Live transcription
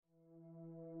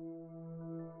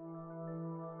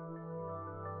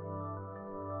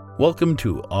Welcome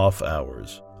to Off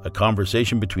Hours, a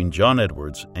conversation between John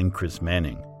Edwards and Chris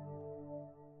Manning.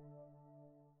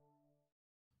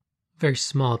 Very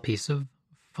small piece of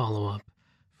follow-up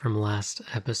from last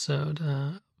episode.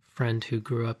 A friend who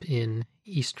grew up in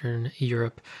Eastern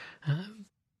Europe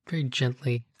very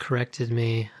gently corrected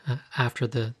me after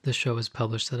the show was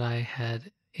published that I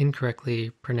had incorrectly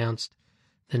pronounced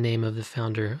the name of the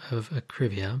founder of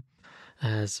Akrivia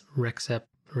as Rexepi.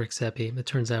 It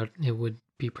turns out it would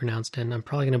be pronounced, and I'm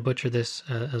probably going to butcher this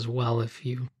as well if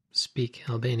you speak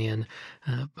Albanian,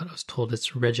 but I was told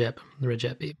it's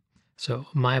Regepi. So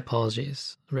my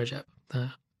apologies, Recep.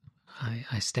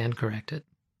 I stand corrected.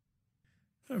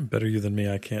 Better you than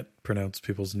me. I can't pronounce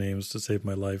people's names to save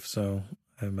my life, so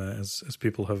I'm as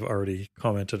people have already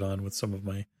commented on with some of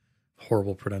my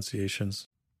horrible pronunciations.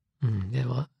 Yeah,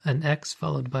 well, an X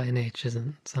followed by an H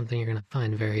isn't something you're going to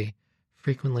find very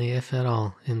frequently, if at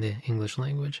all, in the English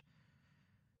language.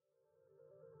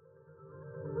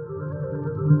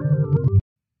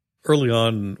 Early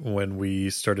on, when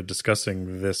we started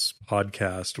discussing this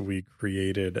podcast, we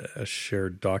created a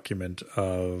shared document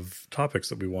of topics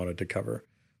that we wanted to cover.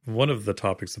 One of the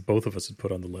topics that both of us had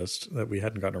put on the list that we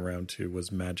hadn't gotten around to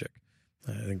was magic.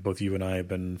 I think both you and I have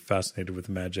been fascinated with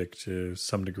magic to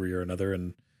some degree or another,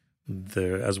 and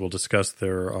as we'll discuss,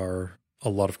 there are a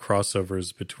lot of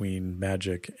crossovers between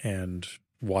magic and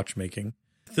watchmaking.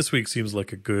 This week seems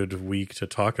like a good week to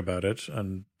talk about it.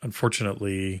 And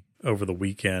unfortunately, over the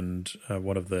weekend,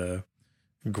 one of the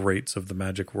greats of the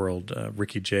magic world,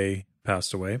 Ricky Jay,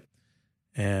 passed away.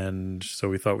 And so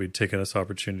we thought we'd take this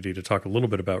opportunity to talk a little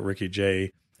bit about Ricky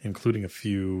Jay, including a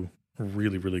few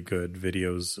really, really good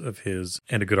videos of his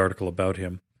and a good article about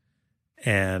him.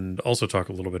 And also talk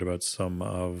a little bit about some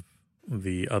of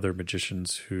the other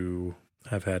magicians who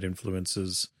have had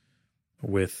influences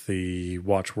with the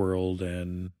watch world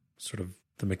and sort of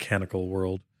the mechanical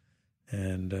world,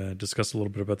 and discuss a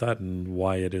little bit about that and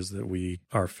why it is that we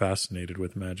are fascinated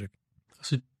with magic.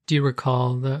 So do you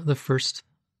recall the first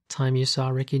time you saw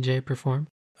Ricky Jay perform?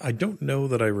 I don't know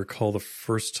that I recall the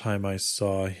first time I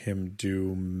saw him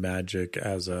do magic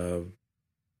as a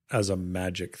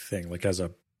magic thing, like as a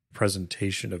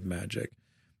presentation of magic.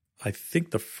 I think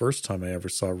the first time I ever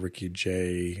saw Ricky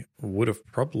Jay would have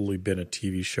probably been a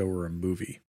TV show or a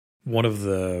movie. One of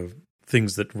the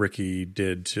things that Ricky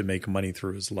did to make money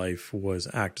through his life was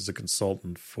act as a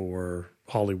consultant for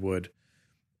Hollywood.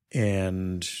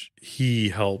 And he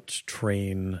helped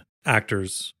train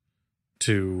actors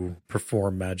to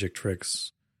perform magic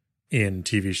tricks in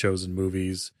TV shows and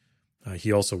movies.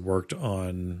 He also worked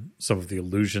on some of the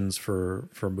illusions for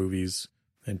movies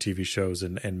and TV shows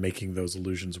and making those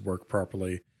illusions work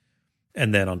properly.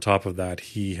 And then on top of that,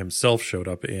 he himself showed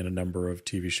up in a number of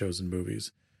TV shows and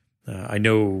movies. I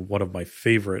know one of my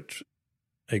favorite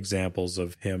examples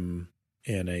of him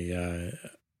in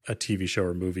a TV show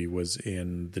or movie was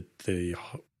in the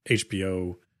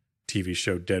HBO TV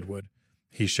show Deadwood.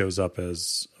 He shows up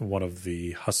as one of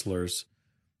the hustlers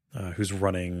who's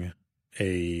running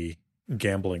a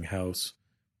gambling house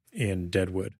in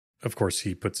Deadwood. Of course,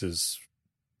 he puts his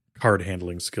card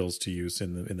handling skills to use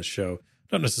in the show,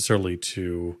 not necessarily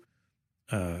to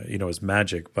as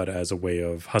magic, but as a way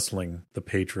of hustling the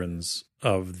patrons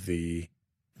of the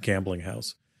gambling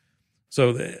house.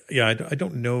 So I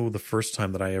don't know the first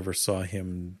time that I ever saw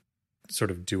him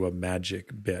sort of do a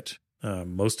magic bit.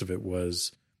 Most of it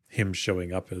was him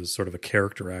showing up as sort of a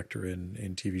character actor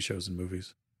in TV shows and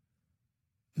movies.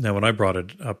 Now, when I brought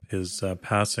it up, his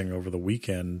passing over the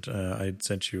weekend, I'd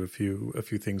sent you a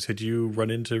few things. Had you run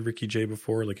into Ricky Jay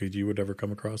before? Like, had you ever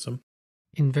come across him?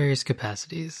 In various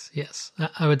capacities, yes.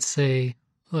 I would say,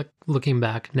 looking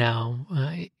back now,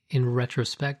 in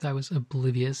retrospect, I was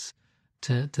oblivious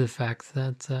to the fact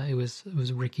that it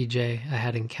was Ricky Jay I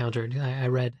had encountered. I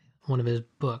read one of his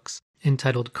books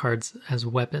entitled Cards as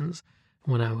Weapons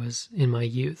when I was in my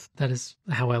youth. That is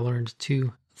how I learned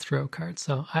to throw cards.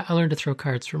 So I learned to throw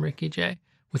cards from Ricky Jay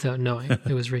without knowing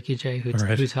it was Ricky Jay who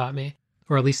taught me,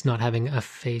 or at least not having a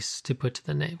face to put to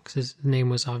the name, because his name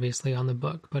was obviously on the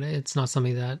book, but it's not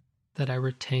something that I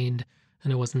retained.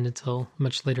 And it wasn't until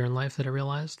much later in life that I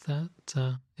realized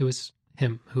that it was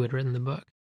him who had written the book.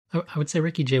 I would say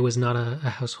Ricky Jay was not a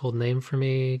household name for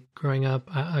me growing up.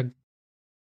 I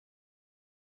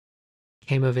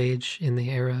came of age in the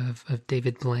era of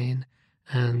David Blaine,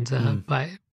 and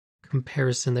by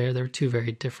comparison, they're two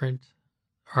very different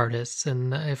artists.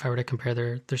 And if I were to compare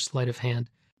their sleight of hand,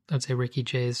 I'd say Ricky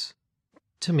Jay's,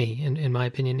 to me, in my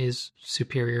opinion, is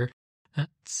superior,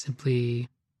 simply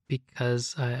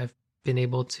because I've been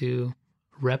able to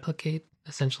replicate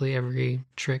essentially every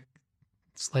trick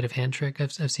sleight of hand trick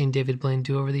I've seen David Blaine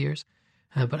do over the years.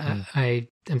 But I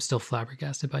am still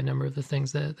flabbergasted by a number of the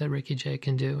things that Ricky Jay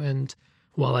can do. And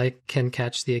while I can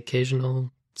catch the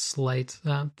occasional slight,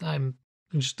 I'm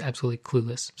just absolutely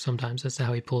clueless sometimes as to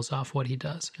how he pulls off what he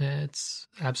does. It's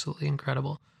absolutely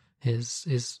incredible,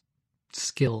 his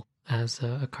skill as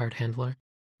a card handler.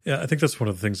 Yeah, I think that's one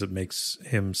of the things that makes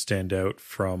him stand out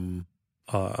from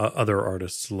other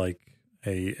artists like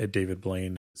a David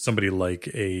Blaine, somebody like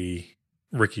a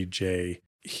Ricky Jay.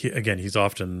 He's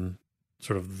often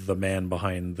sort of the man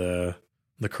behind the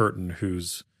curtain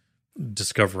who's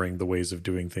discovering the ways of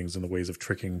doing things and the ways of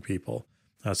tricking people.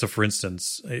 So, for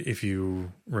instance, if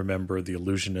you remember The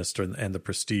Illusionist and The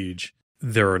Prestige,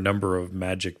 there are a number of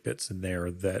magic bits in there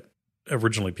that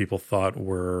originally people thought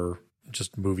were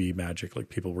just movie magic, like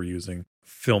people were using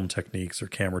film techniques or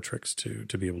camera tricks to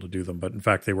be able to do them. But in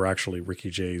fact, they were actually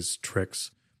Ricky Jay's tricks,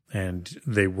 and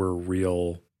they were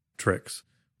real tricks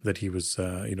that he was,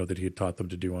 that he had taught them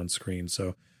to do on screen.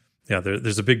 So, yeah,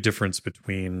 there's a big difference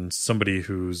between somebody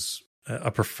who's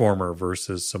a performer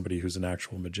versus somebody who's an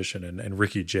actual magician. And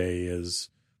Ricky Jay is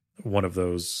one of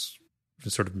those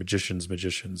sort of magicians.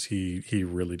 He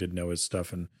really did know his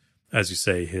stuff. And as you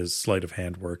say, his sleight of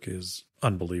hand work is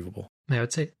unbelievable. I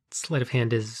would say sleight of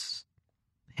hand is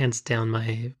hands down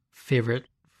my favorite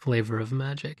flavor of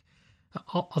magic.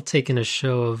 I'll take in a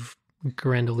show of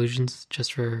Grand Illusions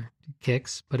just for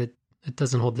kicks, but it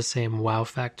doesn't hold the same wow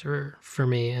factor for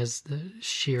me as the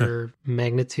sheer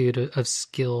magnitude of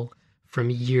skill from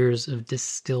years of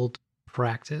distilled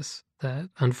practice that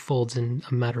unfolds in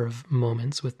a matter of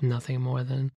moments with nothing more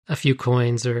than a few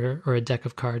coins or a deck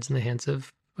of cards in the hands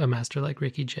of a master like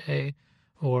Ricky Jay,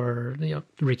 or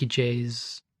Ricky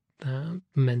Jay's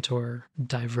mentor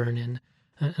Di Vernon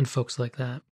and folks like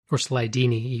that, or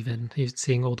Slidini even.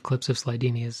 Seeing old clips of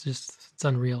Slidini is it's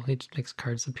unreal. He just makes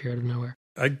cards appear out of nowhere.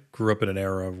 I grew up in an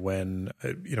era when,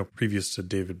 previous to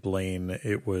David Blaine,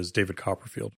 it was David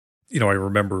Copperfield. I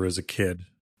remember as a kid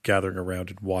gathering around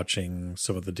and watching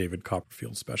some of the David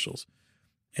Copperfield specials.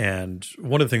 And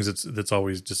one of the things that's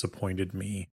always disappointed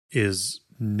me is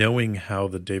knowing how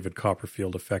the David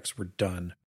Copperfield effects were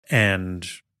done and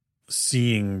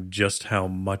seeing just how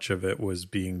much of it was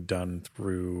being done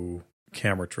through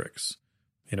camera tricks,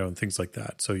 and things like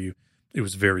that. So it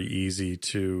was very easy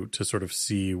to sort of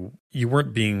see you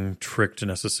weren't being tricked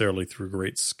necessarily through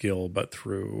great skill, but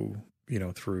through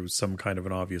some kind of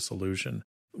an obvious illusion.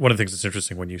 One of the things that's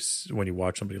interesting when you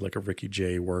watch somebody like a Ricky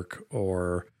Jay work,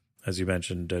 or as you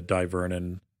mentioned, Di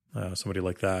Vernon, somebody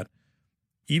like that,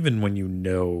 even when you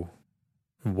know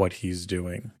what he's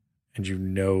doing and you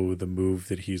know the move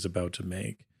that he's about to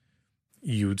make,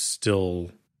 you'd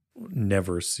still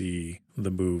never see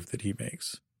the move that he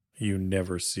makes. You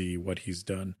never see what he's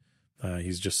done.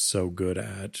 He's just so good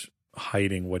at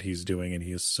hiding what he's doing, and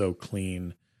he is so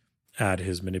clean at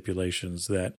his manipulations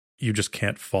that you just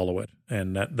can't follow it.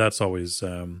 And that's always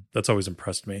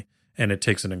impressed me. And it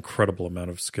takes an incredible amount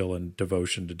of skill and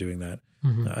devotion to doing that.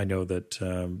 Mm-hmm. I know that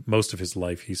most of his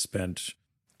life he spent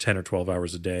 10 or 12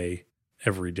 hours a day,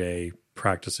 every day,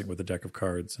 practicing with a deck of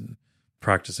cards and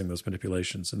practicing those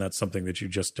manipulations. And that's something that you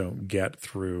just don't get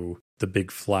through the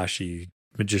big flashy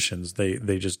magicians.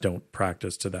 They just don't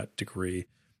practice to that degree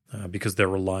because they're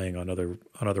relying on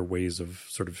other ways of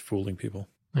sort of fooling people.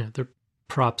 Yeah, their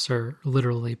props are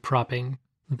literally propping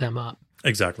them up.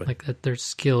 Exactly. Like that, their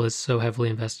skill is so heavily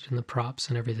invested in the props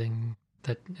and everything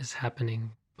that is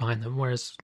happening behind them.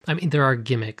 Whereas, there are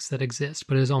gimmicks that exist,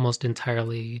 but it is almost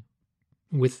entirely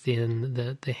within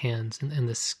the hands and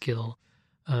the skill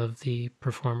of the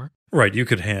performer. Right. You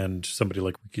could hand somebody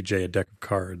like Ricky Jay a deck of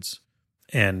cards,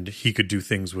 and he could do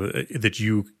things that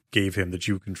you gave him, that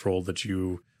you controlled, that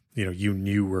you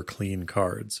knew were clean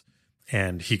cards,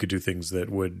 and he could do things that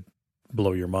would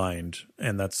blow your mind.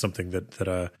 And that's something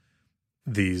that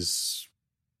these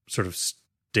sort of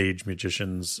stage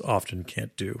magicians often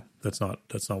can't do. That's not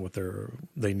what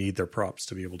they need their props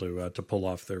to be able to pull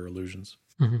off their illusions.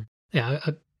 Mm-hmm. Yeah,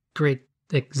 a great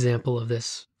example of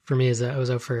this for me is that I was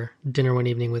out for dinner one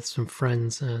evening with some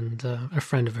friends, and a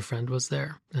friend of a friend was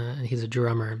there. And he's a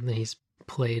drummer, and he's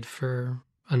played for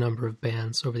a number of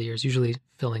bands over the years, usually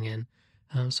filling in.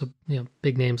 So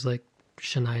big names like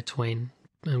Shania Twain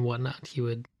and whatnot, he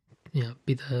would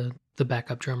be the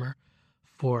backup drummer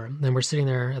for. And we're sitting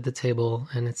there at the table,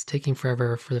 and it's taking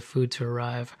forever for the food to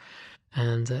arrive.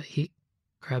 And he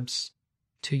grabs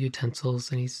 2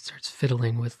 utensils and he starts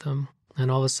fiddling with them. And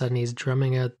all of a sudden he's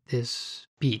drumming out this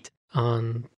beat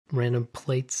on random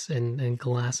plates and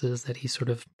glasses that he sort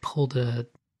of pulled a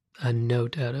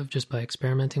note out of just by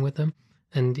experimenting with them.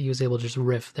 And he was able to just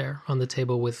riff there on the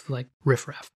table with like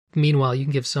riff-raff. Meanwhile, you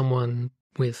can give someone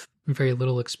with very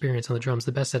little experience on the drums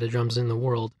the best set of drums in the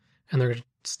world, and they're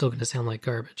still going to sound like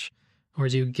garbage. Or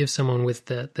do you give someone with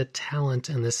the talent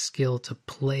and the skill to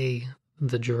play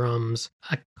the drums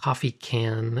a coffee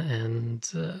can and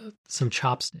some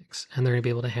chopsticks, and they're going to be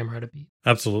able to hammer out a beat?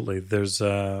 Absolutely. There's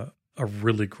a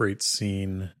really great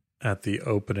scene at the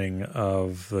opening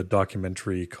of the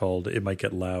documentary called It Might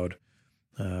Get Loud,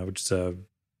 which is a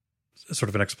sort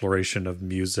of an exploration of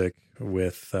music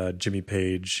with Jimmy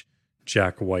Page,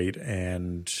 Jack White,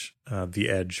 and The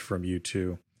Edge from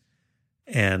U2.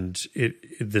 And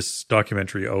this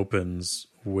documentary opens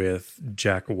with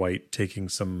Jack White taking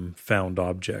some found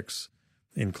objects,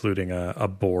 including a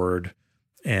board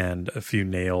and a few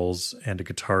nails and a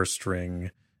guitar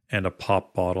string and a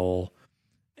pop bottle.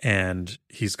 And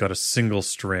he's got a single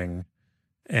string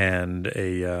and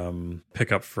a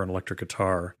pickup for an electric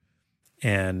guitar.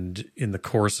 And in the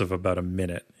course of about a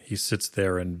minute, he sits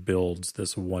there and builds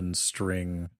this one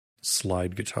string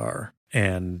slide guitar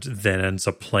and then ends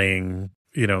up playing,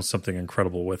 something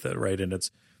incredible with it. Right. And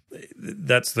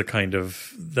that's the kind of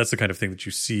thing that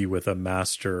you see with a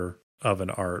master of an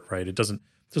art, right? It doesn't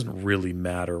really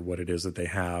matter what it is that they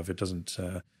have. It doesn't,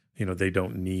 they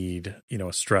don't need,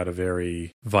 a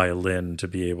Stradivari violin to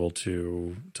be able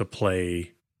to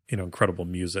play, incredible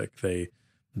music.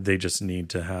 They just need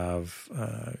to have,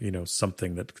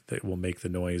 something that will make the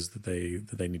noise that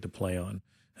they need to play on.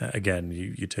 Again,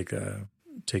 you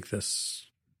take this,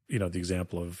 the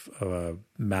example of a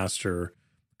master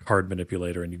card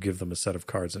manipulator, and you give them a set of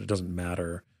cards, and it doesn't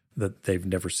matter that they've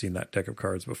never seen that deck of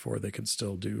cards before. They can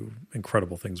still do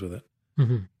incredible things with it.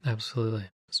 Mm-hmm. Absolutely.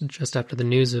 So just after the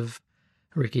news of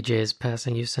Ricky Jay's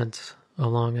passing, you sent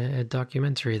along a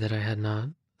documentary that I had not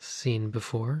seen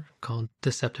before called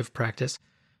Deceptive Practice.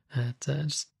 It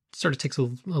just sort of takes a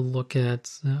look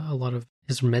at a lot of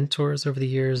his mentors over the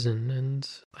years and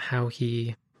how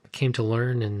he came to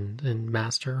learn and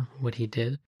master what he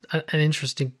did. An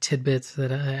interesting tidbit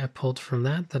that I pulled from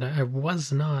that I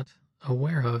was not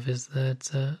aware of is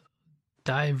that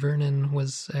Dai Vernon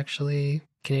was actually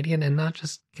Canadian, and not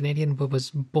just Canadian, but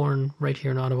was born right here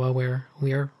in Ottawa, where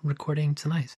we are recording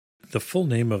tonight. The full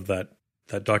name of that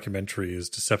documentary is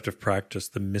Deceptive Practice,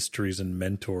 The Mysteries and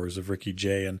Mentors of Ricky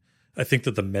Jay. And I think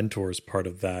that the mentors part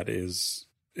of that is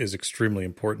extremely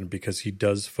important, because he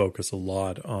does focus a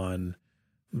lot on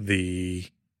the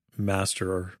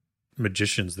master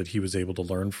magicians that he was able to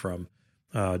learn from.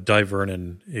 Dai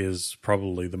Vernon is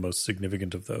probably the most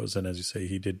significant of those. And as you say,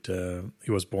 he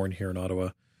was born here in Ottawa,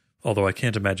 although I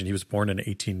can't imagine. He was born in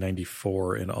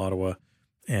 1894 in Ottawa.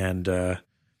 And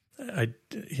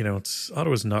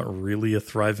Ottawa's not really a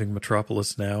thriving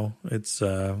metropolis now. It's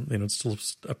it's still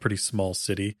a pretty small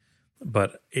city,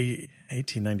 but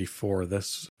 1894,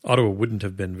 Ottawa wouldn't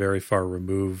have been very far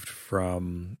removed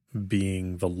from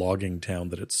being the logging town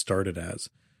that it started as.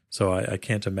 So I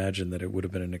can't imagine that it would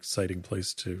have been an exciting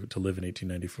place to live in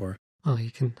 1894. Well, you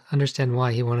can understand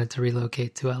why he wanted to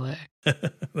relocate to LA.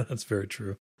 That's very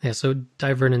true. Yeah, so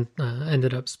Dai Vernon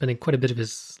ended up spending quite a bit of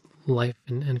his life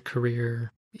and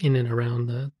career in and around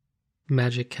the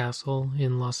Magic Castle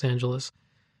in Los Angeles,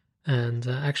 and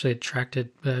actually attracted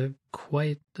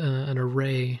quite an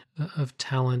array of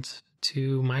talent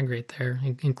to migrate there,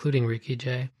 including Ricky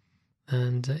Jay.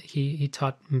 And he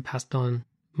taught and passed on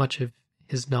much of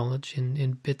his knowledge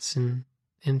in bits and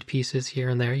pieces here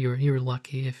and there. You were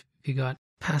lucky if you got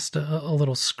past a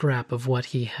little scrap of what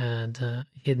he had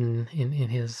hidden in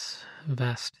his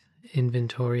vast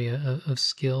inventory of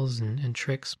skills and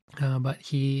tricks. But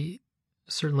he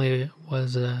certainly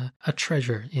was a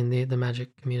treasure in the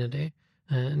magic community,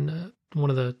 and one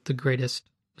of the greatest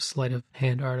sleight of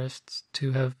hand artists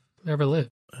to have ever lived.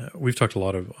 We've talked a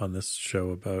lot on this show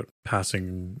about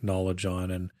passing knowledge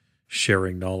on and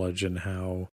sharing knowledge, and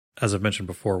how, as I've mentioned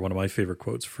before, one of my favorite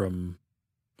quotes from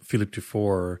Philippe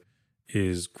Dufour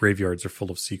is "Graveyards are full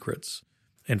of secrets."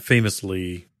 And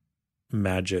famously,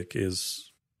 magic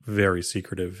is very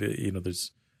secretive.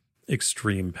 There's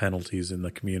extreme penalties in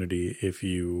the community if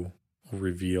you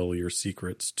reveal your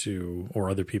secrets or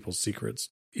other people's secrets.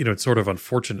 It's sort of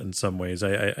unfortunate in some ways.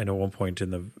 I know one point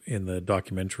in the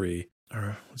documentary,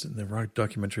 or was it in the rock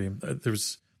documentary?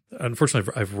 There's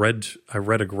unfortunately I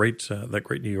read a great that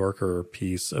great New Yorker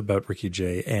piece about Ricky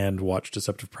Jay and watched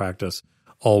Deceptive Practice,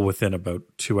 all within about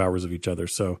 2 hours of each other.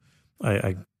 So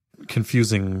I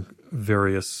confusing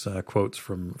various quotes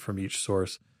from each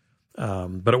source.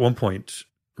 But at one point,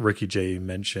 Ricky Jay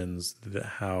mentions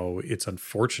how it's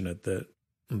unfortunate that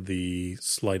the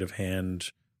sleight of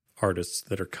hand artists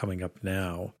that are coming up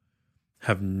now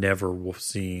have never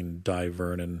seen Dai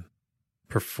Vernon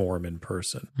perform in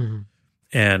person. Mm-hmm.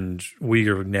 And we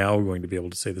are now going to be able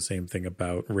to say the same thing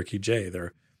about Ricky Jay.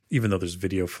 Even though there's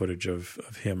video footage of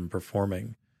him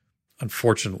performing,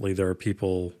 unfortunately, there are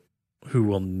people who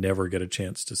will never get a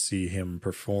chance to see him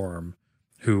perform,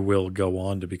 who will go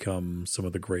on to become some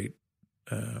of the great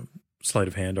sleight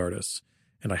of hand artists.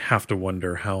 And I have to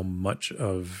wonder how much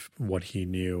of what he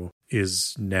knew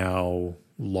is now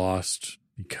lost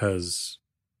because,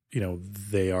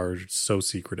 they are so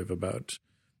secretive about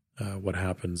what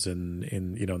happens in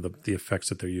the effects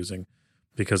that they're using.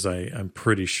 Because I'm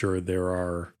pretty sure there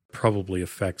are probably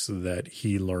effects that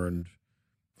he learned.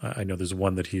 I know there's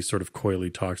one that he sort of coyly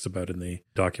talks about in the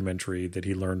documentary that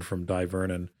he learned from Dai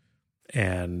Vernon.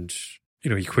 And,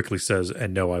 he quickly says,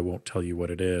 and no, I won't tell you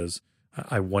what it is.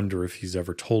 I wonder if he's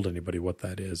ever told anybody what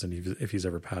that is and if he's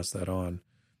ever passed that on.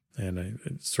 And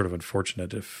it's sort of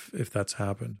unfortunate if that's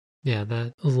happened. Yeah,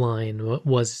 that line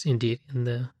was indeed in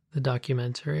the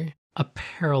documentary. A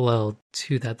parallel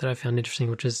to that I found interesting,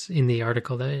 which is in the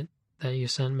article that you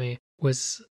sent me,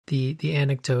 was the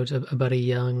anecdote about a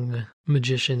young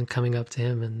magician coming up to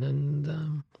him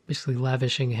and basically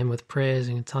lavishing him with praise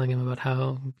and telling him about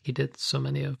how he did so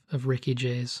many of Ricky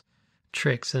Jay's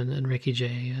tricks, and Ricky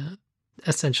Jay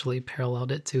essentially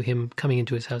paralleled it to him coming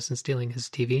into his house and stealing his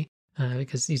TV,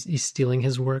 because he's stealing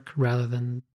his work rather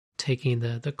than taking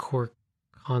the core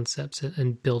concepts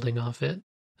and building off it.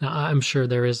 Now, I'm sure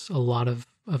there is a lot of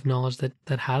knowledge that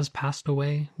has passed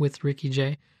away with Ricky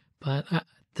Jay, but at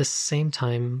the same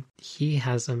time, he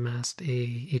has amassed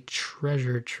a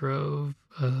treasure trove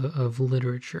of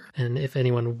literature. And if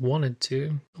anyone wanted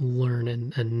to learn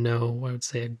and know, I would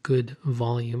say, a good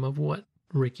volume of what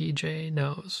Ricky Jay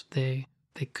knows, they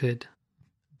could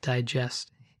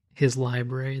digest his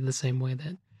library the same way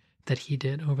that he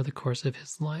did over the course of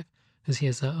his life, because he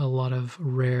has a lot of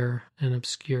rare and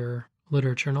obscure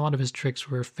literature, and a lot of his tricks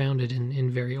were founded in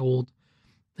very old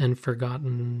and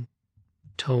forgotten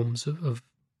tomes of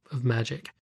magic.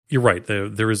 You're right.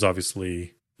 There is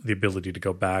obviously the ability to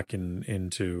go back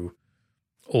into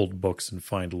old books and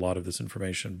find a lot of this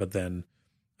information, but then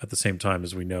at the same time,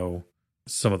 as we know,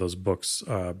 some of those books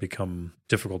become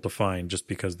difficult to find just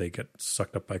because they get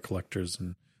sucked up by collectors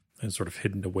and sort of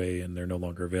hidden away, and they're no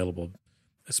longer available,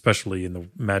 especially in the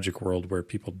magic world where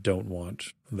people don't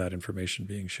want that information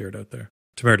being shared out there.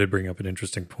 Tamara did bring up an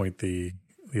interesting point the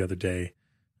other day.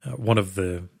 One of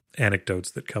the anecdotes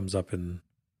that comes up in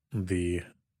the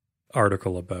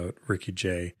article about Ricky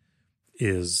Jay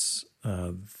is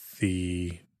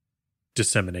the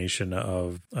dissemination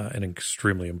of an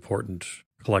extremely important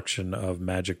collection of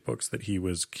magic books that he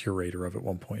was curator of at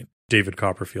one point. David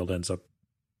Copperfield ends up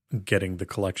getting the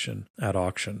collection at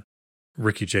auction.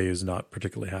 Ricky Jay is not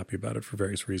particularly happy about it for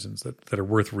various reasons that are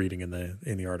worth reading in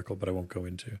the article, but I won't go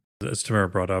into. As Tamara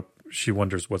brought up, she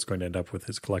wonders what's going to end up with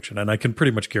his collection. And I can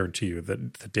pretty much guarantee you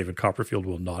that David Copperfield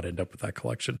will not end up with that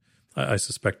collection. I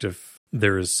suspect if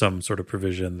there is some sort of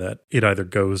provision that it either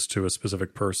goes to a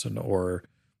specific person or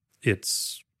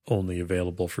it's only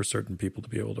available for certain people to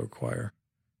be able to acquire.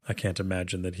 I can't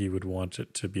imagine that he would want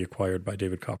it to be acquired by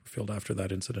David Copperfield after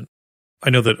that incident. I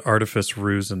know that artifice,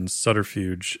 ruse, and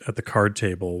subterfuge at the card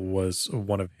table was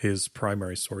one of his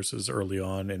primary sources early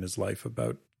on in his life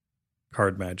about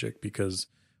card magic, because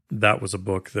that was a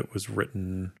book that was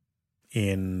written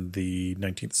in the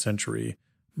 19th century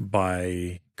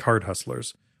by card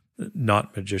hustlers,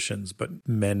 not magicians, but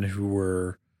men who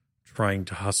were trying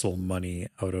to hustle money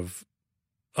out of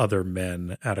other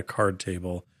men at a card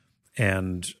table.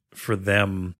 And for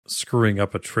them, screwing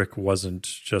up a trick wasn't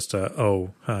just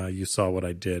you saw what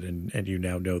I did and you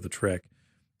now know the trick.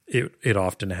 It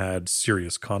often had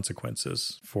serious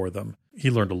consequences for them. He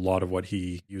learned a lot of what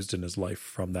he used in his life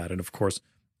from that. And of course,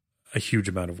 a huge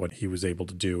amount of what he was able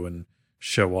to do and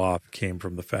show off came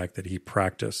from the fact that he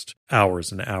practiced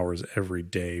hours and hours every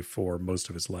day for most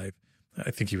of his life. I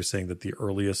think he was saying that the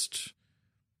earliest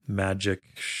magic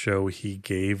show he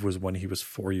gave was when he was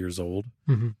 4 years old.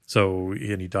 Mm-hmm. So,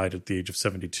 and he died at the age of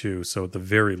 72. So at the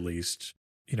very least,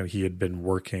 he had been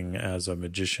working as a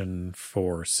magician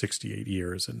for 68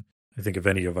 years. And I think if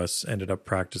any of us ended up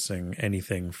practicing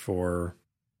anything for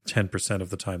 10%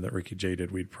 of the time that Ricky Jay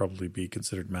did, we'd probably be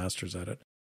considered masters at it.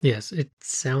 Yes, it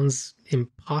sounds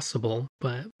impossible,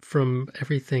 but from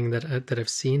everything that I've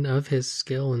seen of his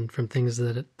skill and from things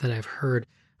that I've heard,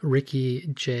 Ricky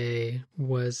Jay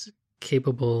was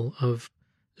capable of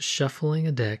shuffling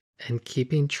a deck and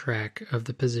keeping track of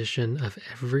the position of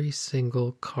every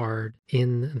single card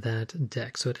in that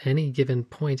deck. So at any given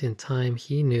point in time,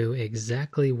 he knew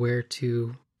exactly where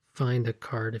to find a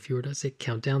card. If you were to say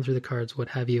count down through the cards, what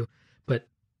have you, but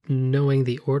knowing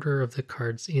the order of the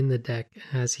cards in the deck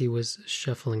as he was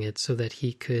shuffling it so that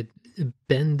he could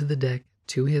bend the deck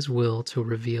to his will to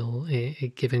reveal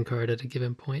a given card at a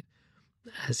given point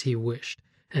as he wished.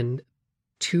 And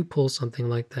to pull something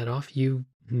like that off, you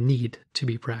need to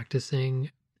be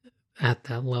practicing at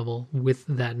that level with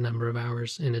that number of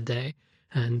hours in a day.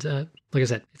 And like I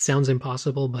said, it sounds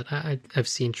impossible, but I've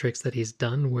seen tricks that he's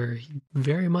done where he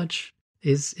very much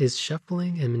is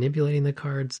shuffling and manipulating the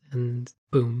cards, and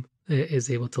boom, is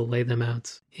able to lay them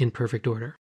out in perfect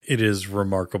order. It is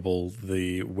remarkable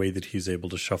the way that he's able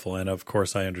to shuffle. And of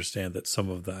course, I understand that some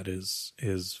of that is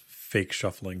fake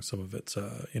shuffling. Some of it's,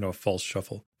 a false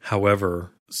shuffle.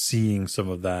 However, seeing some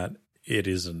of that, it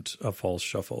isn't a false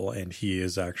shuffle. And he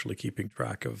is actually keeping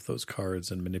track of those cards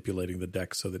and manipulating the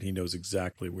deck so that he knows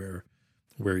exactly where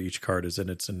each card is. And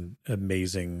it's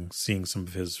amazing seeing some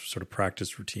of his sort of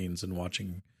practice routines and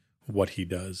watching what he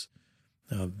does.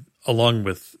 Along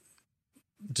with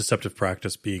Deceptive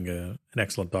Practice being an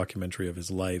excellent documentary of his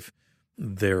life,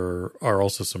 there are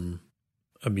also some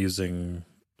amusing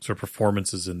sort of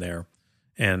performances in there.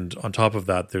 And on top of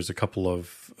that, there's a couple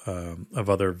of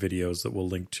other videos that we'll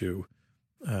link to,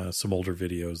 some older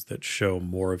videos that show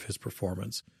more of his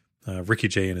performance. Ricky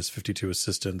Jay and his 52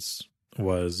 Assistants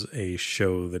was a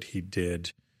show that he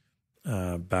did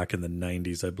back in the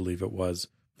 90s, I believe it was,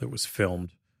 that was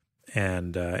filmed.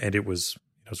 And it was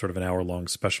sort of an hour-long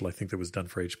special, I think, that was done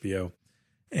for HBO.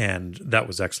 And that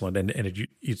was excellent. And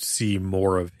you see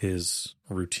more of his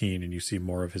routine, and you see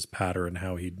more of his pattern,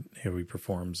 how he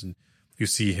performs. And you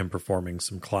see him performing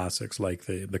some classics like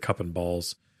the Cup and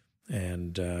Balls.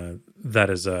 And that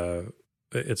is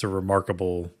it's a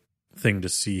remarkable thing to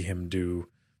see him do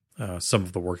some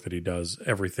of the work that he does,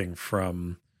 everything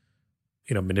from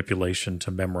manipulation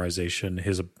to memorization.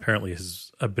 His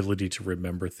ability to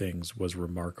remember things was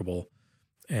remarkable.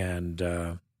 And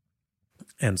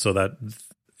so that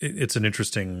it's an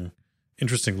interesting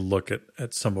look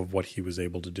at some of what he was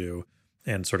able to do,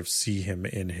 and sort of see him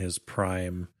in his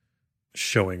prime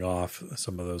showing off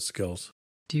some of those skills.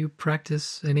 Do you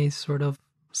practice any sort of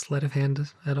sleight of hand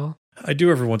at all? I do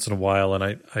every once in a while, and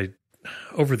I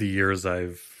over the years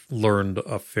I've learned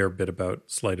a fair bit about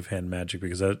sleight of hand magic,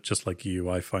 because just like you,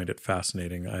 I find it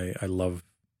fascinating. I love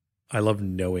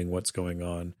knowing what's going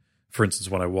on. For instance,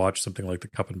 when I watch something like the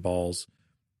Cup and Balls,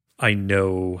 I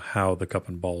know how the Cup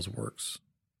and Balls works,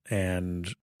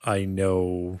 and I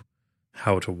know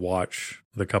how to watch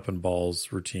the Cup and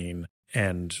Balls routine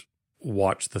and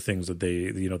watch the things that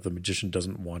the magician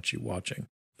doesn't want you watching.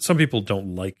 Some people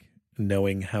don't like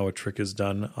knowing how a trick is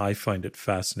done. I find it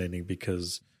fascinating,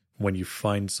 because when you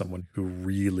find someone who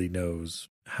really knows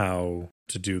how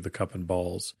to do the Cup and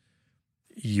Balls,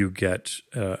 you get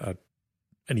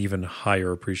an even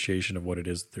higher appreciation of what it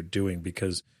is that they're doing,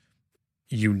 because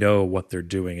you know what they're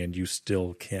doing and you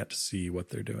still can't see what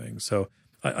they're doing. So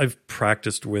I've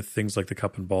practiced with things like the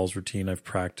Cup and Balls routine. I've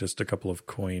practiced a couple of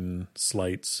coin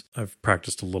sleights. I've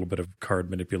practiced a little bit of card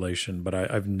manipulation, but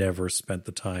I've never spent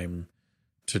the time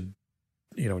to,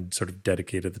 sort of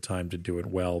dedicated the time to do it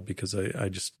well, because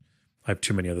I have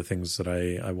too many other things that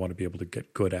I want to be able to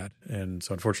get good at. And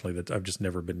so unfortunately I've just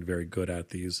never been very good at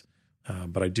these.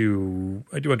 But I do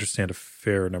understand a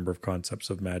fair number of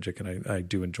concepts of magic, and I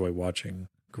do enjoy watching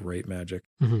great magic.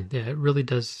 Mm-hmm. Yeah, it really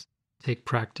does take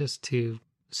practice to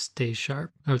stay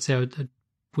sharp. I would say I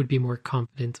would be more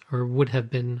confident, or would have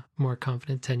been more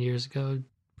confident 10 years ago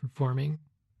performing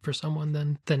for someone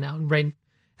than now. Right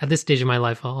at this stage of my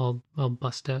life, I'll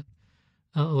bust out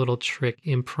a little trick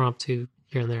impromptu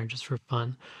here and there just for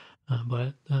fun.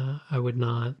 But I would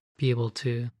not be able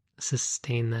to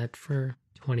sustain that for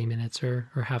 20 minutes or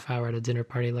half hour at a dinner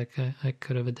party like I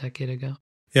could have a decade ago.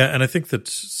 Yeah, and I think that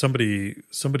somebody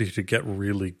to get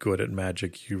really good at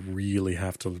magic, you really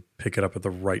have to pick it up at the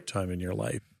right time in your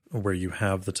life, where you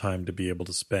have the time to be able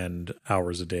to spend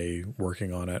hours a day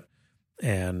working on it.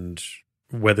 And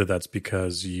whether that's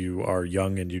because you are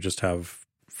young and you just have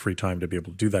free time to be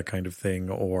able to do that kind of thing,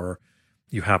 or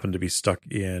you happen to be stuck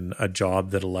in a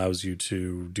job that allows you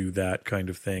to do that kind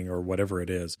of thing, or whatever it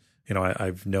is.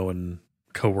 I've known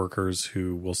coworkers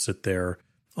who will sit there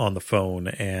on the phone,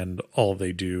 and all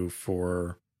they do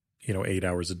for 8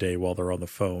 hours a day while they're on the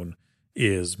phone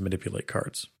is manipulate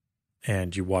cards,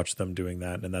 and you watch them doing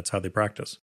that, and that's how they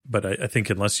practice. But I think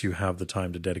unless you have the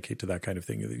time to dedicate to that kind of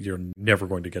thing, you're never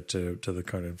going to get to the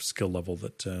kind of skill level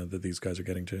that these guys are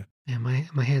getting to. Yeah,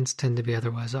 my hands tend to be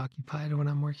otherwise occupied when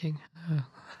I'm working.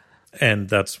 And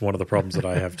that's one of the problems that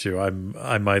I have too.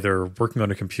 I'm either working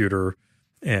on a computer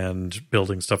and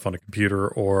building stuff on a computer,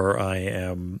 or I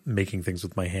am making things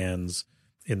with my hands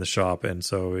in the shop. And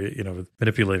so,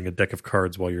 manipulating a deck of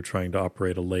cards while you're trying to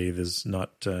operate a lathe is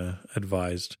not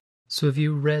advised. So have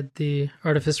you read the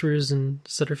Artificers and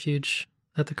Subterfuge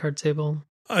at the card table?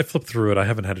 I flipped through it. I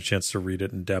haven't had a chance to read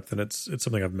it in depth, and it's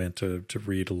something I've meant to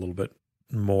read a little bit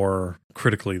more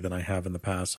critically than I have in the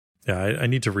past. Yeah, I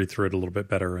need to read through it a little bit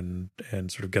better and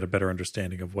sort of get a better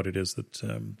understanding of what it is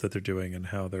that they're doing and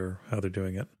how they're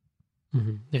doing it.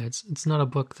 Mm-hmm. Yeah, it's not a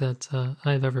book that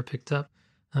I've ever picked up,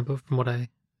 but from what I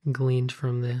gleaned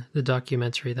from the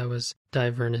documentary, that was Di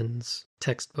Vernon's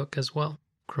textbook as well.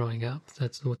 Growing up,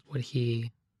 that's what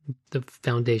the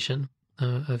foundation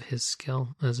of his skill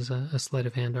as a sleight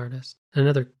of hand artist.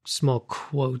 Another small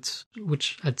quote,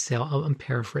 which I'd say I'm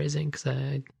paraphrasing because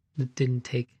I didn't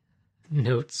take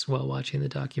notes while watching the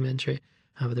documentary.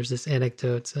 But there's this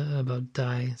anecdote about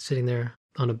Di sitting there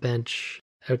on a bench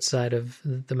outside of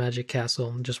the Magic Castle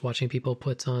and just watching people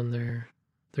put on their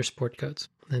sport coats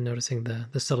and noticing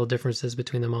the subtle differences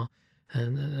between them all.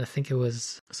 And I think it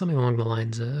was something along the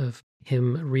lines of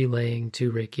him relaying to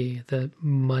Ricky that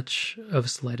much of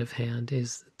sleight of hand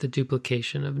is the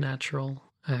duplication of natural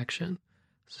action.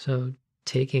 So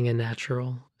taking a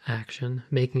natural action,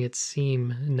 making it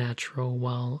seem natural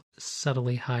while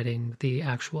subtly hiding the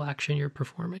actual action you're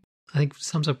performing. I think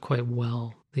sums up quite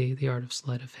well the art of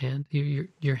sleight of hand.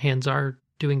 Your hands are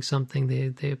doing something,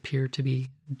 they appear to be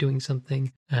doing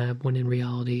something, when in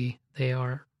reality they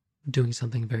are doing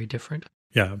something very different.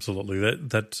 Yeah, absolutely.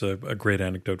 That's a great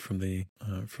anecdote from the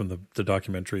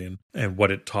documentary and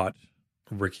what it taught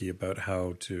Ricky about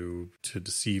how to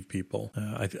deceive people.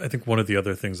 I think one of the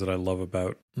other things that I love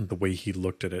about the way he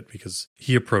looked at it, because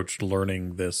he approached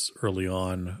learning this early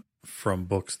on from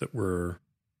books that were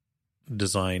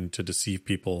designed to deceive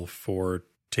people for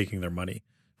taking their money.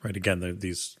 Right? Again, they're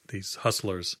these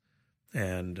hustlers,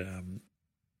 and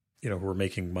who are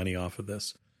making money off of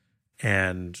this.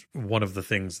 And one of the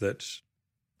things that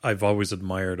I've always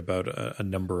admired about a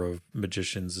number of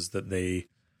magicians is that they,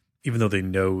 even though they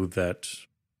know that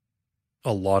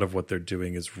a lot of what they're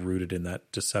doing is rooted in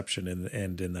that deception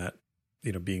and in that,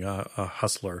 being a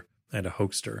hustler and a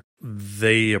hoaxer,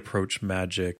 they approach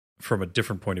magic from a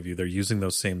different point of view. They're using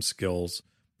those same skills,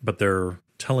 but they're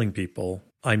telling people,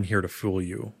 I'm here to fool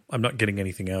you. I'm not getting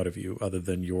anything out of you other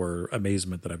than your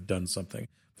amazement that I've done something.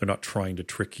 They're not trying to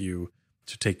trick you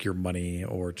to take your money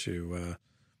or to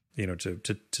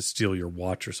steal your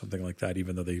watch or something like that,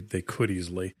 even though they could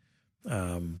easily.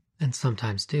 And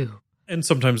sometimes do. And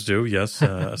sometimes do, yes.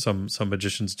 Some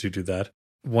magicians do that.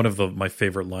 One of my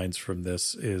favorite lines from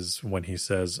this is when he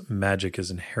says, magic is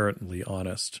inherently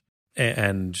honest.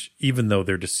 And even though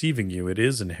they're deceiving you, it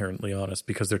is inherently honest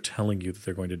because they're telling you that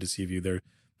they're going to deceive you.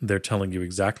 They're telling you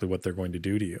exactly what they're going to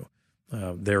do to you.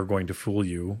 They're going to fool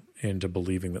you into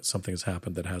believing that something has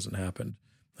happened that hasn't happened.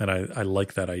 And I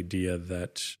like that idea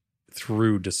that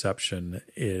through deception,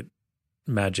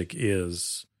 magic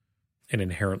is an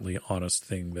inherently honest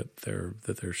thing that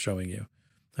they're showing you.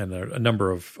 And there are a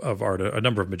number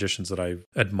of magicians that I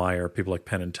admire, people like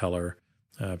Penn and Teller,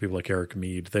 people like Eric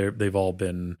Mead. They've all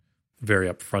been very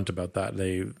upfront about that.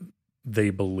 They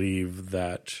believe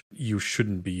that you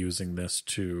shouldn't be using this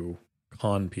to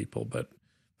con people, but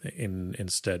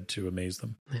instead to amaze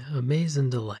them. Yeah, amaze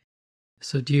and delight.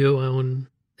 So do you own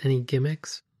any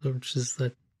gimmicks, which is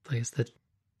the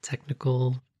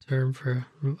technical term for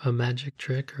a magic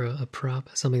trick or a prop,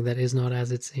 something that is not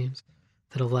as it seems,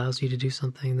 that allows you to do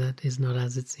something that is not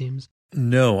as it seems?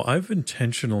 No, I've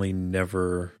intentionally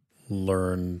never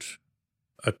learned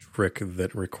a trick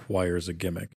that requires a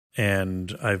gimmick.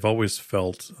 And I've always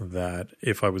felt that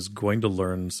if I was going to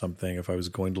learn something, if I was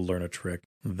going to learn a trick,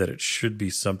 that it should be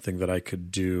something that I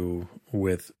could do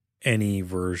with any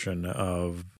version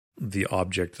of the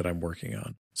object that I'm working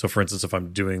on. So for instance, if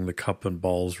I'm doing the cup and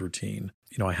balls routine,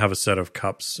 I have a set of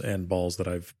cups and balls that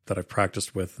I've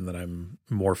practiced with and that I'm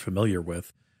more familiar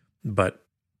with, but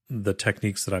the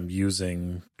techniques that I'm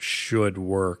using should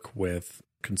work with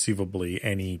conceivably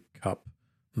any cup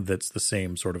that's the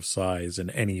same sort of size and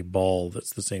any ball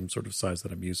that's the same sort of size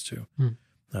that I'm used to.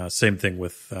 Same thing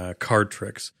with card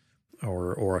tricks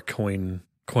or a coin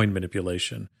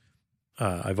manipulation.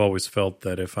 I've always felt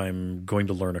that if I'm going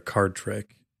to learn a card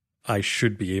trick, I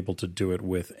should be able to do it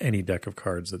with any deck of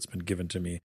cards that's been given to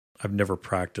me. I've never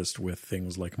practiced with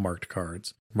things like marked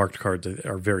cards. Marked cards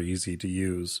are very easy to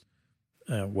use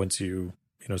once you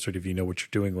know what you're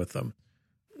doing with them.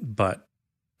 But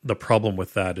the problem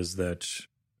with that is that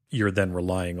you're then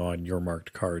relying on your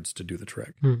marked cards to do the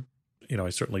trick. I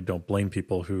certainly don't blame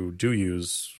people who do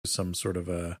use some sort of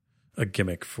a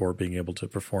gimmick for being able to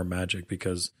perform magic,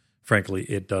 because frankly,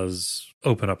 it does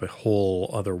open up a whole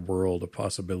other world of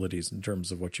possibilities in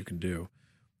terms of what you can do.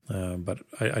 But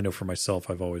I know for myself,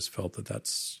 I've always felt that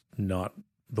that's not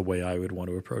the way I would want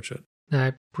to approach it.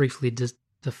 I briefly just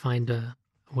defined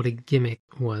what a gimmick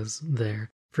was there.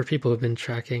 For people who've been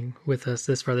tracking with us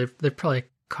this far, they've probably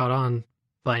caught on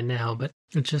by now, but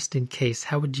just in case,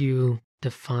 how would you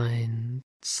define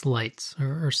sleights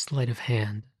or sleight of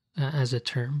hand as a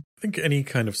term? I think any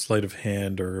kind of sleight of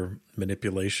hand or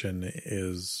manipulation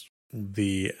is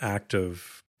the act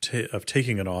of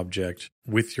taking an object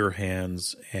with your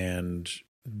hands and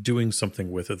doing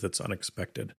something with it that's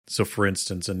unexpected. So for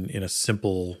instance, in a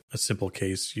simple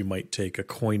case, you might take a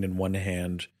coin in one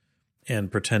hand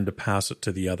and pretend to pass it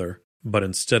to the other. But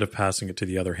instead of passing it to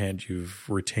the other hand, you've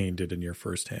retained it in your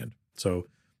first hand. So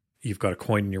you've got a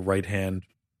coin in your right hand,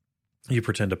 you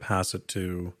pretend to pass it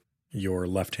to your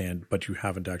left hand, but you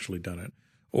haven't actually done it.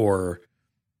 Or,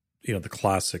 you know, the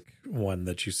classic one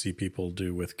that you see people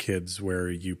do with kids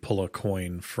where you pull a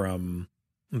coin from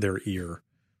their ear,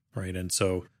 right? And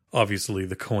so obviously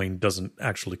the coin doesn't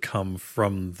actually come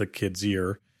from the kid's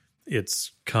ear.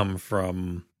 It's come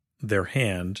from their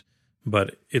hand,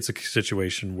 but it's a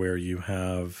situation where you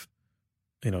have,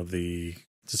 you know,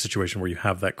 it's a situation where you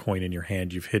have that coin in your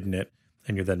hand, you've hidden it,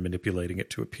 and you're then manipulating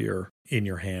it to appear in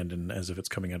your hand and as if it's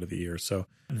coming out of the ear. So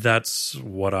that's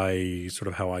what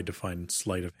how I define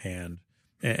sleight of hand.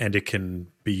 And it can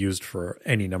be used for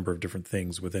any number of different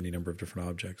things with any number of different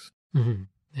objects. Mm-hmm.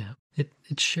 Yeah.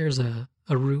 It shares a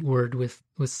root word with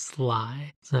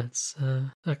sly. So that's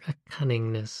a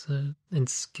cunningness and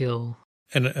skill.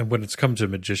 And when it's come to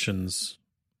magicians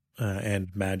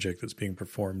and magic that's being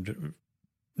performed,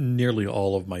 nearly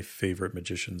all of my favorite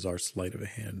magicians are sleight of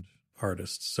hand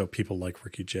artists. So people like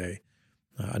Ricky Jay.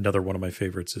 Another one of my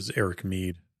favorites is Eric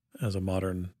Mead as a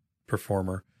modern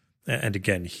performer. And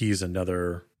again, he's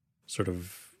another sort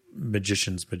of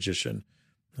magician's magician.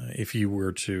 If you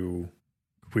were to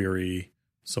query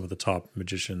some of the top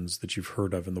magicians that you've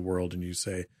heard of in the world and you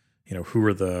say, you know, who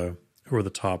are the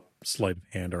top sleight of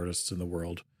hand artists in the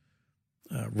world,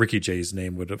 Ricky Jay's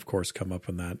name would of course come up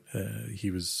on that. He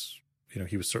was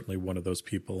certainly one of those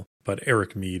people, but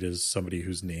Eric Mead is somebody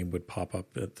whose name would pop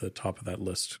up at the top of that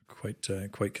list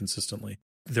quite consistently.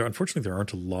 Unfortunately, there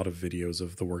aren't a lot of videos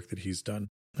of the work that he's done.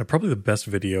 Probably the best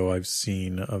video I've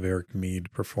seen of Eric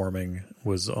Mead performing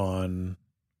was on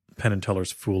Penn and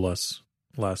Teller's Fool Us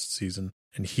last season,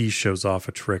 and he shows off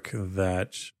a trick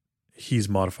that he's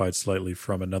modified slightly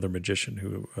from another magician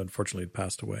who unfortunately had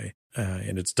passed away,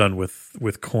 and it's done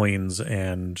with coins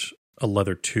and a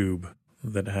leather tube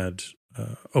that had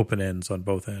open ends on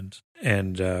both ends.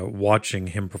 And watching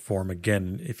him perform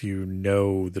again, if you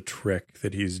know the trick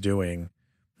that he's doing,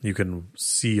 you can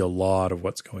see a lot of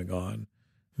what's going on.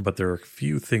 But there are a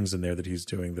few things in there that he's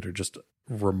doing that are just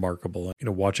remarkable. You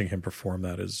know, watching him perform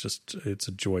that is it's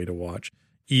a joy to watch.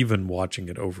 Even watching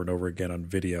it over and over again on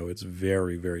video, it's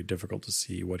very, very difficult to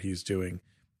see what he's doing,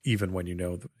 even when you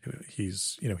know that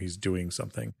he's doing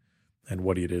something and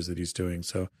what it is that he's doing.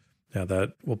 So yeah,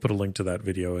 that we'll put a link to that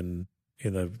video in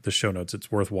the show notes.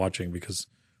 It's worth watching because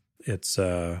it's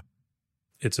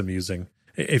amusing.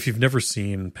 If you've never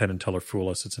seen Penn and Teller Fool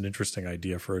Us, it's an interesting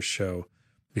idea for a show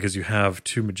because you have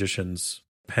two magicians,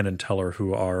 Penn and Teller,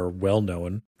 who are well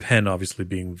known. Penn obviously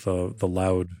being the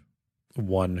loud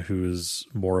one who's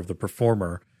more of the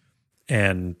performer,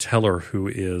 and Teller, who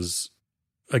is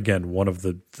again one of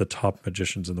the top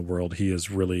magicians in the world. He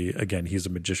is really, again, he's a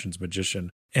magician's magician.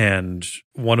 And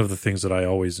one of the things that I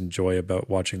always enjoy about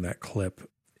watching that clip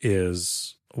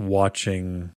is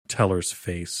watching Teller's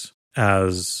face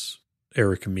as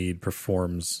Eric Mead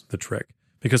performs the trick,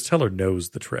 because Teller knows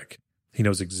the trick. He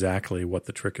knows exactly what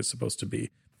the trick is supposed to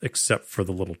be, except for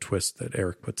the little twist that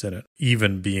Eric puts in it.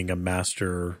 Even being a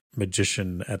master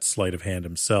magician at sleight of hand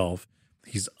himself,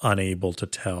 he's unable to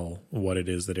tell what it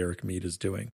is that Eric Mead is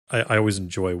doing. I always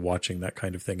enjoy watching that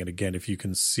kind of thing. And again, if you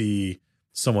can see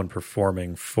someone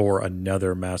performing for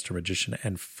another master magician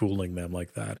and fooling them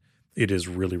like that, it is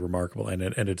really remarkable. And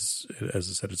it's, as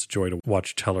I said, it's a joy to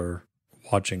watch Teller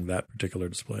watching that particular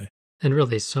display. And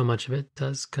really, so much of it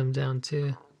does come down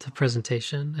to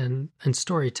presentation and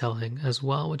storytelling as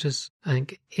well, which is, I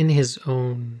think, in his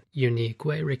own unique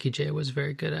way, Ricky Jay was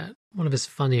very good at. One of his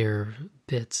funnier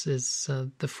bits is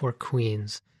the Four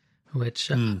Queens,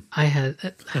 which I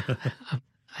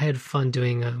had fun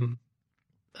doing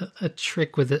a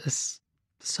trick with a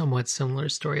somewhat similar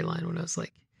storyline when I was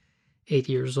like 8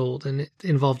 years old, and it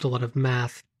involved a lot of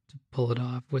math to pull it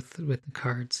off with the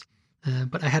cards.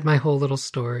 But I had my whole little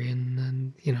story,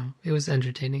 and it was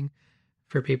entertaining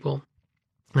for people.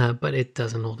 But it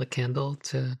doesn't hold a candle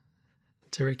to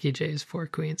to Ricky Jay's Four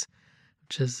Queens,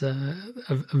 which is a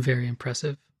very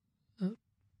impressive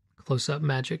close-up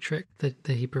magic trick that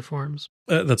he performs.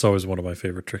 That's always one of my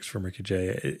favorite tricks from Ricky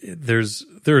Jay. There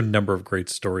are a number of great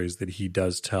stories that he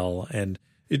does tell, and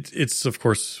it's of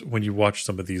course, when you watch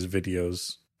some of these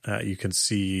videos, you can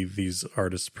see these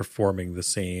artists performing the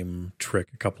same trick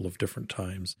a couple of different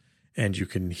times, and you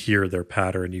can hear their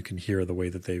pattern, you can hear the way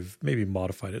that they've maybe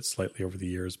modified it slightly over the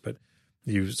years, but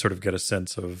you sort of get a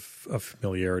sense of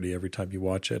familiarity every time you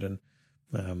watch it. And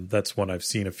that's one I've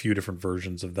seen a few different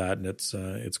versions of that, and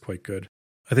it's quite good.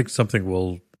 I think something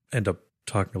we'll end up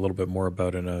talking a little bit more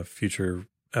about in a future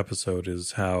episode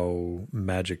is how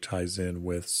magic ties in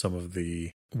with some of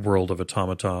the world of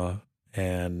automata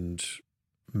and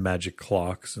magic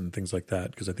clocks and things like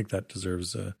that, because I think that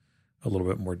deserves a little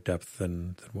bit more depth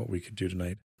than what we could do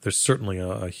tonight. There's certainly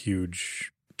a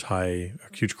huge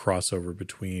crossover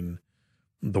between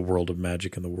the world of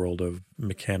magic and the world of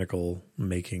mechanical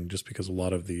making, just because a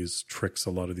lot of these tricks,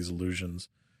 a lot of these illusions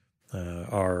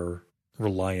are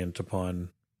reliant upon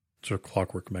sort of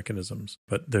clockwork mechanisms.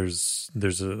 But there's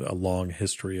a long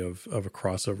history of a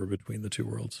crossover between the two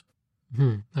worlds.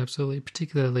 Absolutely,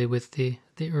 particularly with the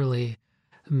early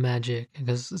magic,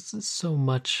 because so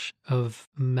much of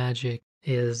magic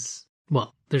is,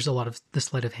 well, there's a lot of the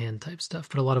sleight of hand type stuff,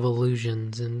 but a lot of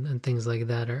illusions and things like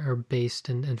that are based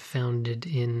and founded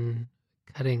in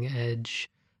cutting edge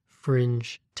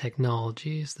fringe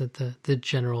technologies that the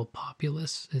general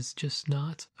populace is just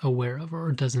not aware of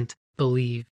or doesn't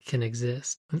believe can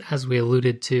exist. And as we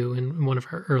alluded to in one of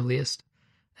our earliest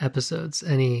episodes,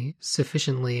 any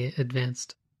sufficiently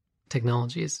advanced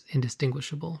technology is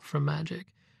indistinguishable from magic.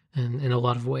 And in a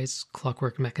lot of ways,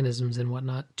 clockwork mechanisms and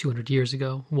whatnot 200 years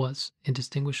ago was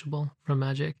indistinguishable from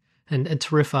magic. And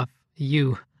to riff off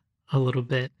you a little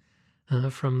bit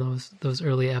from those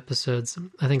early episodes,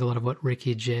 I think a lot of what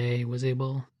Ricky Jay was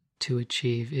able to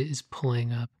achieve is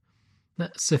pulling up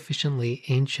sufficiently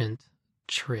ancient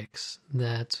tricks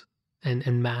that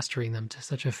and mastering them to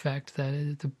such effect that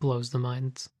it blows the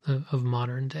minds of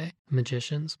modern day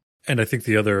magicians. And I think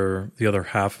the other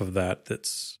half of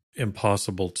that's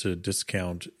impossible to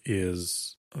discount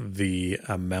is the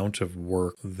amount of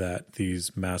work that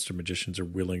these master magicians are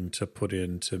willing to put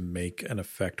in to make an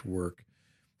effect work.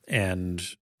 And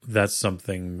that's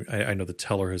something I know that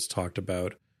Teller has talked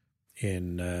about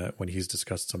in when he's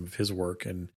discussed some of his work,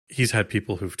 and he's had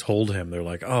people who've told him, they're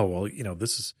like, oh, well,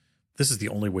 this is the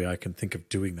only way I can think of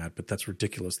doing that, but that's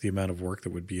ridiculous. The amount of work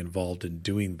that would be involved in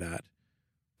doing that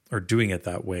or doing it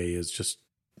that way is just,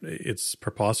 it's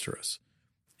preposterous.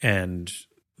 And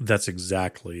that's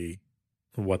exactly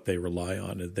what they rely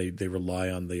on. They rely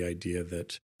on the idea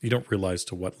that you don't realize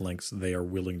to what lengths they are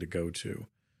willing to go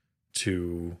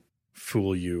to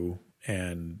fool you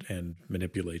and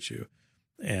manipulate you.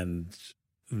 And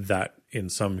that in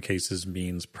some cases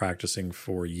means practicing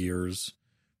for years.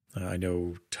 I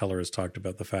know Teller has talked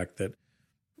about the fact that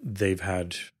they've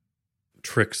had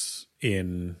tricks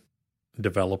in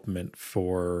development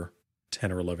for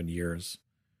 10 or 11 years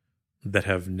that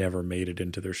have never made it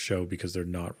into their show because they're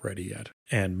not ready yet.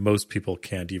 And most people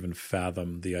can't even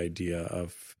fathom the idea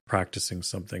of practicing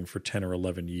something for 10 or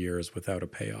 11 years without a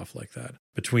payoff like that.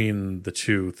 Between the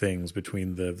two things,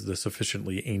 between the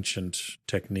sufficiently ancient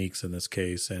techniques in this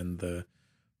case and the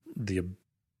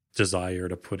desire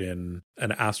to put in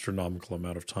an astronomical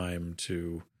amount of time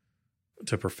to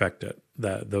perfect it,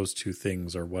 that those two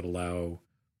things are what allow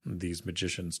these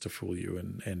magicians to fool you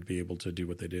and be able to do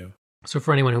what they do. So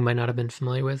for anyone who might not have been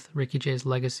familiar with Ricky Jay's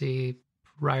legacy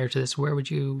prior to this, where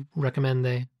would you recommend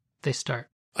they start?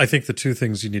 I think the two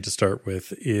things you need to start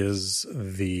with is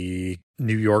the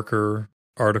New Yorker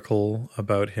article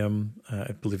about him.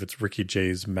 I believe it's Ricky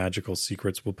Jay's Magical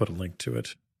Secrets. We'll put a link to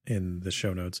it in the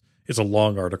show notes. It's a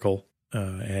long article,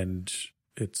 and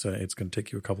it's going to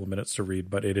take you a couple of minutes to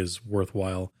read, but it is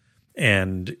worthwhile.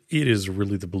 And it is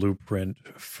really the blueprint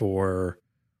for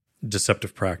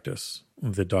Deceptive Practice,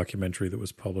 the documentary that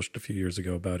was published a few years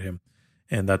ago about him.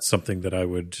 And that's something that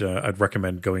I'd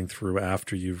recommend going through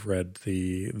after you've read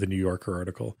the New Yorker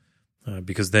article,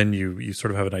 because then you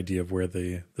sort of have an idea of where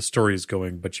the story is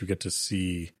going, but you get to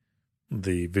see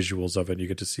the visuals of it. You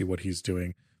get to see what he's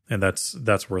doing, and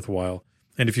that's worthwhile.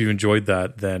 And if you enjoyed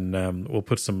that, then we'll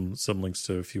put some links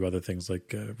to a few other things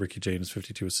like Ricky Jay and his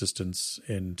 52 assistants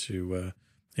into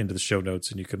the show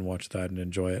notes, and you can watch that and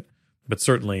enjoy it. But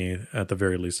certainly, at the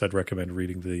very least, I'd recommend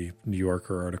reading the New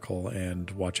Yorker article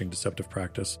and watching Deceptive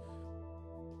Practice.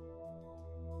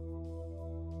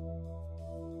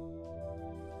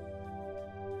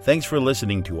 Thanks for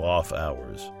listening to Off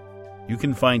Hours. You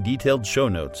can find detailed show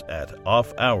notes at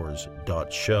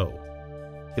offhours.show.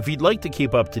 If you'd like to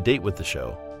keep up to date with the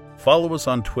show, follow us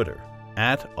on Twitter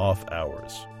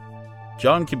 @OffHours.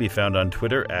 John can be found on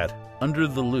Twitter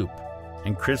 @UnderTheLoop,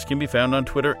 and Chris can be found on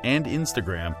Twitter and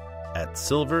Instagram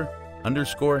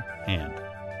 @silver_hand.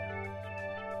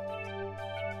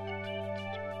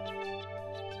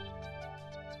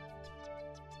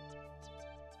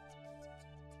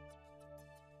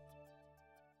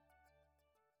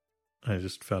 I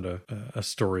just found a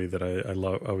story that I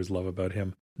always love about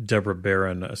him. Deborah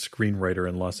Barron, a screenwriter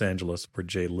in Los Angeles, where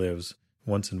Jay lives,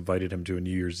 once invited him to a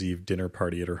New Year's Eve dinner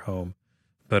party at her home.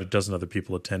 About a dozen other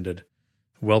people attended.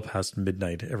 Well past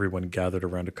midnight, everyone gathered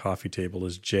around a coffee table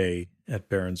as Jay, at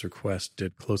Barron's request,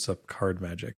 did close-up card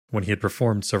magic. When he had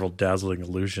performed several dazzling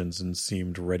illusions and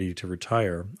seemed ready to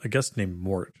retire, a guest named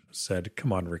Mort said,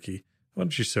 "Come on, Ricky, why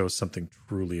don't you show us something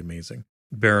truly amazing?"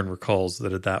 Barron recalls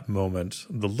that at that moment,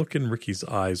 the look in Ricky's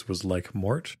eyes was like,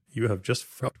 "Mort, you have just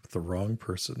fucked with the wrong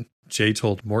person." Jay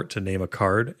told Mort to name a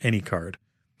card, any card.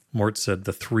 Mort said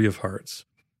the 3 of hearts.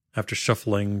 After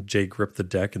shuffling, Jay gripped the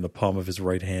deck in the palm of his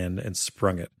right hand and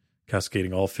sprung it,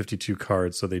 cascading all 52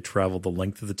 cards so they traveled the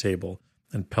length of the table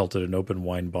and pelted an open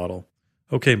wine bottle.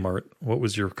 "Okay, Mort, what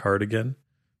was your card again?"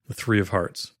 "The 3 of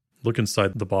hearts. Look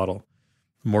inside the bottle."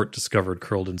 Mort discovered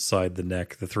curled inside the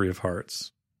neck the 3 of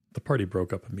hearts. The party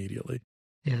broke up immediately.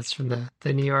 Yeah, it's from the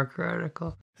New Yorker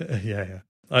article. Yeah.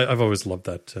 I've always loved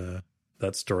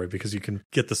that story because you can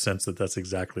get the sense that that's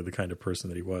exactly the kind of person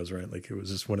that he was, right? Like it was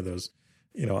just one of those,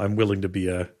 I'm willing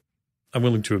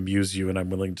to amuse you and I'm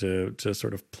willing to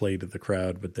sort of play to the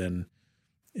crowd, but then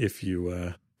if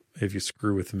you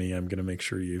screw with me, I'm going to make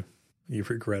sure you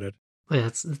regret it. Yeah,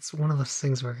 it's one of those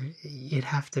things where you'd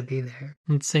have to be there.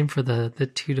 And same for the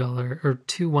 $2 or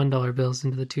 2 $1 bills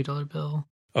into the $2 bill.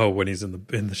 Oh, when he's in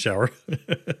the shower.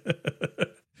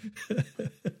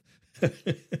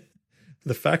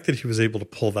 The fact that he was able to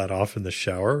pull that off in the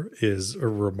shower is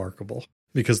remarkable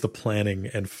because the planning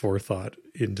and forethought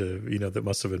into, that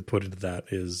must have been put into that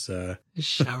is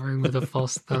showering with a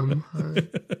false thumb.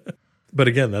 But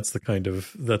again, that's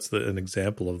an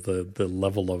example of the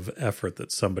level of effort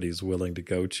that somebody's willing to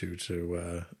go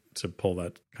to pull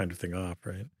that kind of thing off,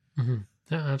 right? Mm-hmm.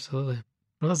 Yeah, absolutely.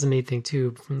 Well, that's a neat thing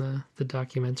too from the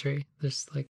documentary. There's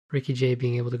like Ricky Jay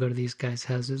being able to go to these guys'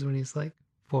 houses when he's like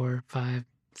 4, 5,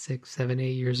 6, 7,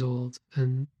 8 years old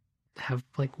and have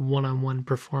like one-on-one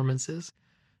performances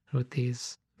with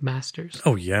these masters.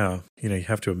 Oh yeah. You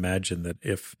have to imagine that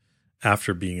if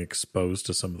after being exposed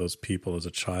to some of those people as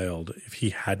a child, if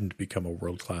he hadn't become a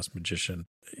world-class magician,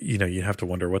 you have to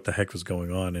wonder what the heck was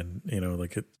going on. And,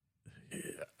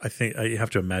 I think you have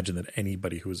to imagine that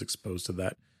anybody who was exposed to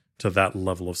that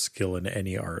level of skill in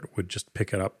any art would just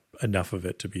pick it up enough of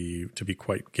it to be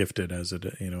quite gifted as it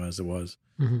was.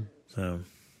 Mm-hmm. So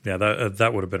yeah,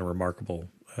 that would have been remarkable,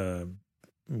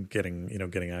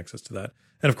 getting access to that.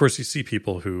 And of course you see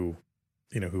people who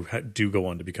do go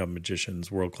on to become magicians,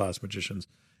 world-class magicians.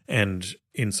 And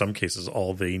in some cases,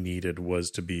 all they needed was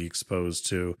to be exposed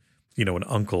to, an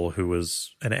uncle who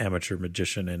was an amateur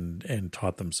magician and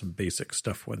taught them some basic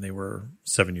stuff when they were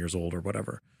 7 years old or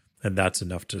whatever. And that's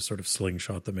enough to sort of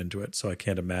slingshot them into it. So I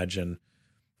can't imagine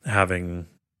having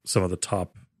some of the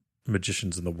top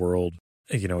magicians in the world,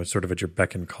 sort of at your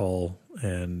beck and call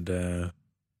and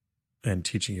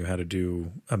teaching you how to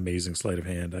do amazing sleight of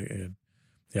hand.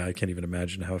 I can't even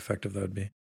imagine how effective that would be.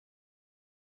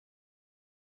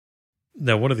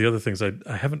 Now, one of the other things I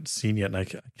haven't seen yet, and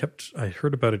I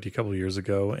heard about it a couple of years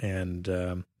ago, and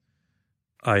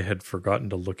I had forgotten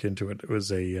to look into it. It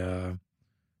was a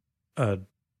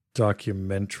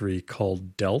documentary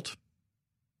called Dealt.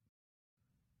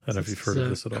 I don't know if you've heard of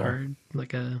this at all.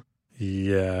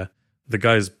 Yeah, the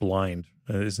guy's blind.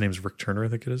 His name's Rick Turner, I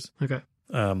think it is. Okay.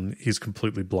 He's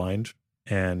completely blind,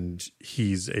 and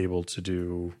he's able to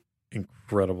do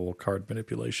incredible card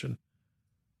manipulation.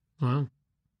 Wow.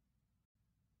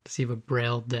 Does he have a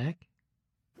braille deck?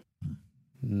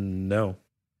 No.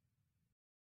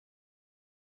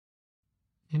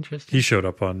 Interesting. He showed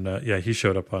up on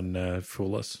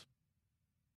Fool Us.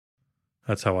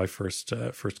 That's how I first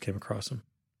came across him.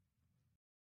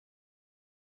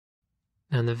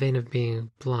 Now, in the vein of being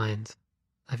blind,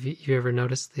 have you ever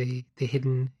noticed the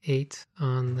hidden 8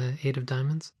 on the 8 of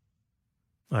diamonds?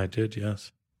 I did,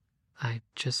 yes. I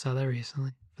just saw that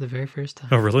recently for the very first time.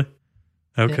 Oh, really?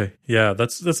 Okay. Yeah,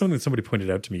 that's something that somebody pointed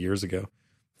out to me years ago.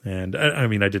 And I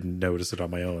mean, I didn't notice it on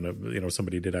my own.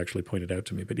 Somebody did actually point it out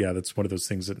to me. But yeah, that's one of those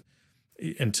things that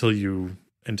until you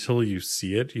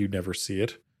see it, you never see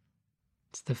it.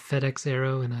 It's the FedEx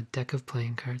arrow in a deck of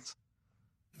playing cards.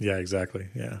 Yeah, exactly.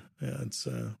 Yeah. It's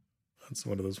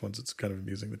one of those ones that's kind of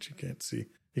amusing that you can't see.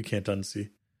 You can't unsee.